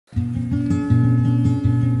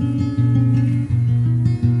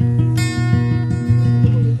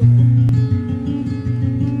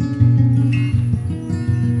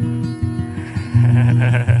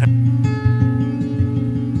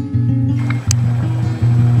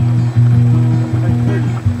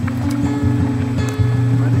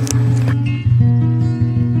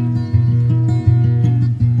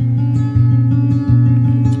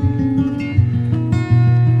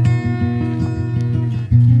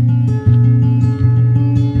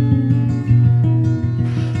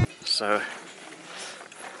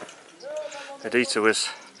Edita was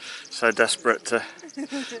so desperate to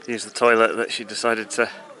use the toilet that she decided to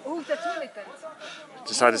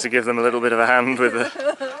give them a little bit of a hand with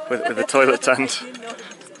the toilet tent,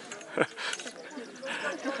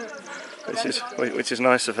 which is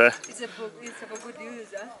nice of her. It's a good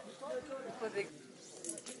use, huh?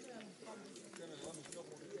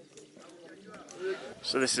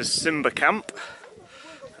 So this is Simba camp,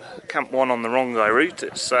 camp 1 on the Rongai route.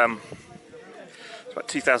 It's about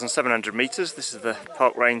 2,700 metres. This is the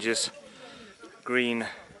Park Ranger's green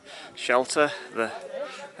shelter. It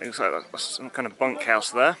looks like there's some kind of bunkhouse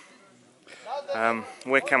there.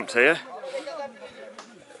 We're camped here.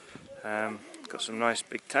 Got some nice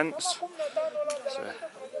big tents. There's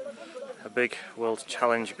a big World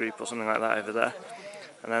Challenge group or something like that over there.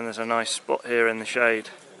 And then there's a nice spot here in the shade.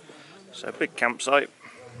 So a big campsite.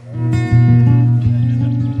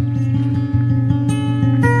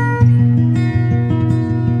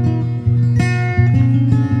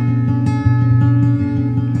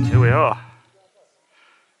 And here we are,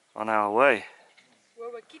 on our way.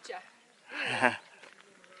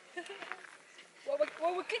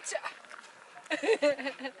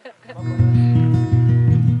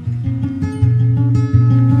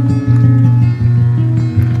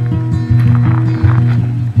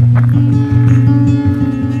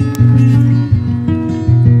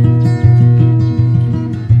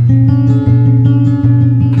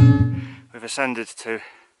 We've ascended to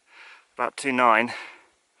about 2.9,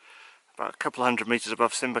 about a couple hundred metres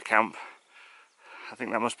above Simba camp. I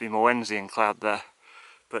think that must be Mwenzi cloud there,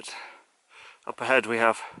 but up ahead we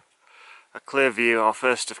have a clear view, our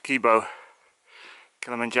first of Kibo,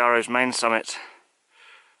 Kilimanjaro's main summit,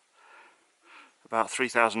 about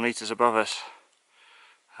 3,000 metres above us,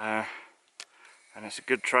 and it's a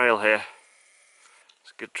good trail here.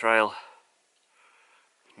 It's a good trail,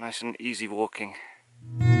 nice and easy walking.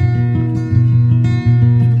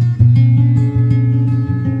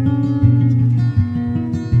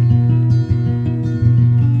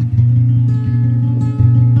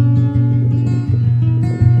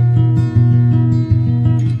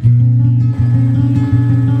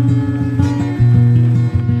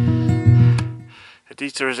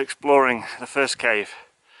 Edita is exploring the first cave.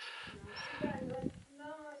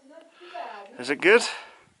 Is it good?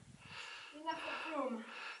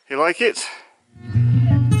 You like it?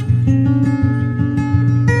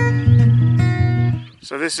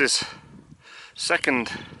 So this is second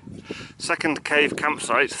cave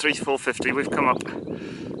campsite, 3,450. We've come up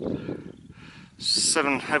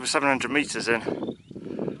over 700 metres in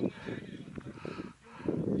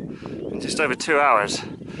just over 2 hours.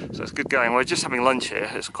 So it's good going. We're just having lunch here.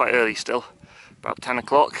 It's quite early still, about 10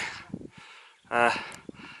 o'clock. And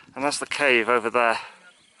that's the cave over there.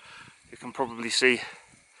 You can probably see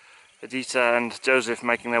Edita and Joseph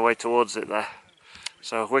making their way towards it there.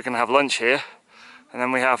 So we're going to have lunch here, and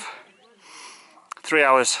then we have 3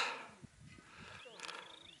 hours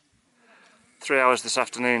this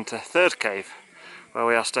afternoon to third cave, where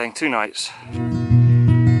we are staying 2 nights.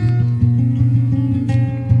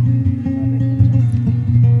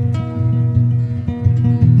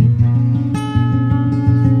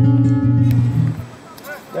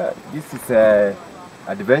 This is an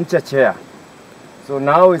adventure chair. So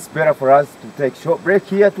now it's better for us to take short break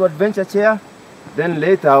here to adventure chair. Then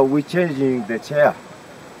later we're changing the chair.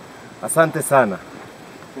 Asante sana.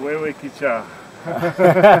 Wewe kicha.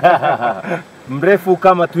 Mrefu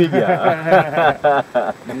kama twiga.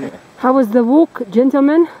 How was the walk,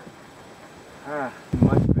 gentlemen?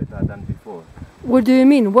 Much better than before. What do you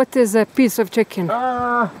mean? What is a piece of chicken?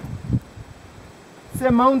 It's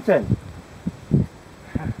a mountain.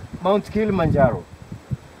 Mount Kilimanjaro.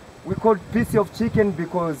 We call it piece of chicken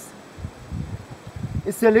because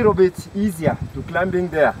it's a little bit easier to climbing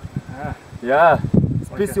there. Yeah,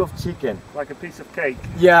 it's like piece of chicken. Like a piece of cake.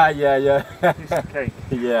 Yeah. Piece of cake.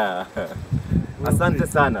 Yeah. We'll Asante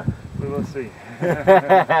see. sana. We will see.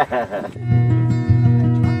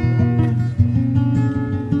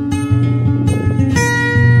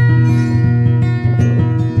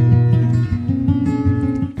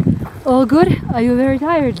 All good? Are you very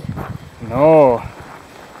tired? No.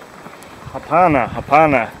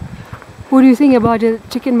 Hapana. What do you think about the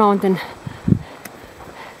chicken mountain?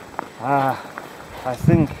 I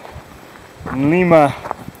think Lima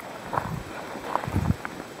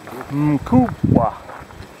Mkubwa,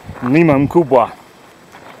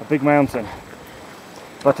 a big mountain.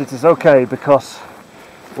 But it is okay because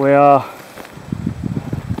we are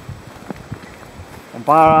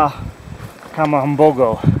Bara kama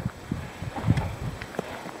mbogo,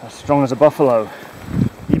 as strong as a buffalo.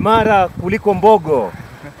 Imara kuliko mbogo.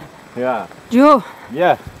 Yeah. Joe,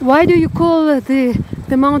 Yeah. Why do you call the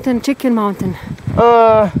mountain Chicken Mountain?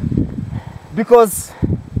 Because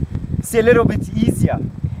it's a little bit easier.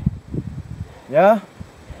 Yeah.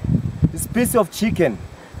 It's piece of chicken,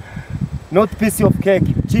 not piece of cake.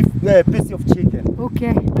 Piece of chicken.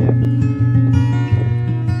 Okay. Yeah.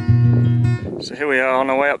 So here we are on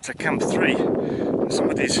our way up to Camp 3.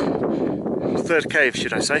 Somebody's third cave,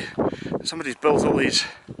 should I say. Somebody's built all these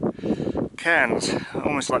cairns,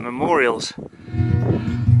 almost like memorials.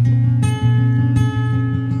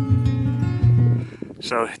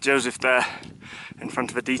 So Joseph there in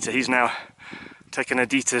front of Edita, he's now taken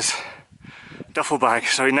Edita's duffel bag,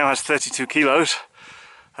 so he now has 32 kilos.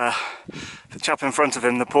 The chap in front of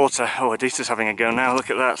him, the porter, oh, Edita's having a go now, look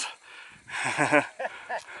at that.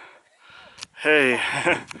 Hey,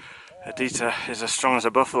 Edita is as strong as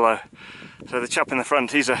a buffalo. So the chap in the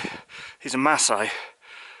front, he's a Maasai,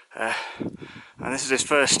 and this is his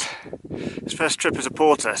first trip as a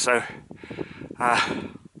porter. So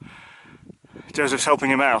Joseph's helping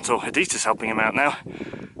him out, or Edita's helping him out now,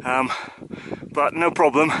 but no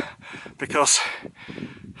problem, because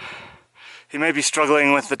he may be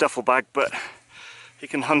struggling with the duffel bag, but he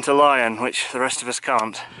can hunt a lion, which the rest of us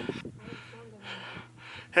can't.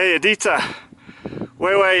 Hey Edita,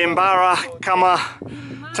 wewe imbara kama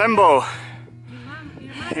tembo.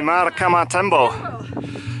 Imara kama tembo.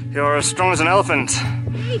 You're as strong as an elephant.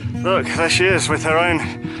 Look, there she is with her own,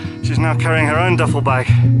 she's now carrying her own duffel bag.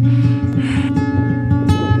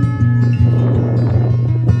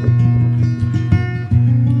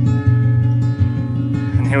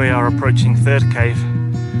 And here we are approaching third cave.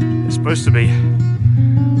 It's supposed to be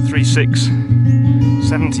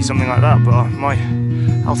 3,670, something like that, but my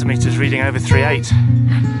altimeter is reading over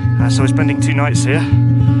 3,800. So we're spending 2 nights here,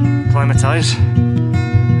 acclimatise.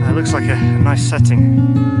 Looks like a nice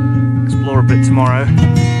setting. Explore a bit tomorrow.